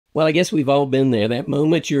Well, I guess we've all been there. That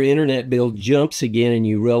moment your internet bill jumps again and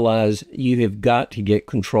you realize you have got to get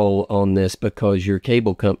control on this because your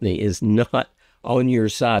cable company is not on your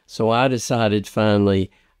side. So I decided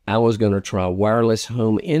finally I was going to try wireless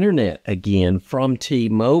home internet again from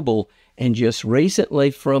T-Mobile and just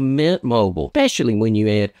recently from Mint Mobile, especially when you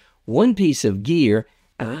add one piece of gear.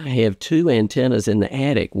 I have two antennas in the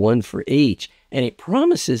attic, one for each, and it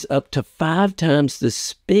promises up to 5 times the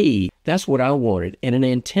speed. That's what I wanted. And an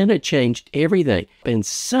antenna changed everything. And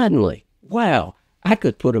suddenly, wow, I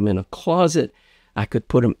could put them in a closet. I could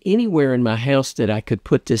put them anywhere in my house that I could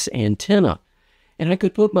put this antenna. And I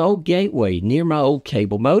could put my old gateway near my old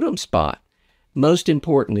cable modem spot. Most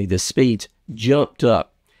importantly, the speeds jumped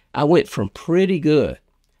up. I went from pretty good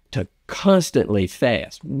to constantly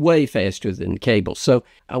fast, way faster than cable. So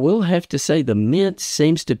I will have to say the Mint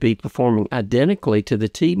seems to be performing identically to the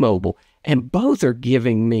T-Mobile, and both are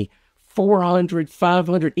giving me 400,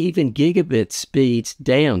 500, even gigabit speeds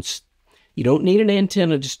down. You don't need an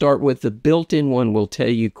antenna to start with. The built-in one will tell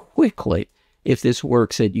you quickly if this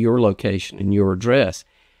works at your location and your address.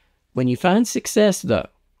 When you find success, though,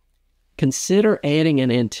 consider adding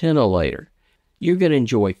an antenna later. You're going to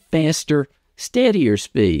enjoy faster, steadier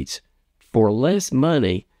speeds for less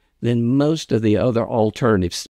money than most of the other alternatives.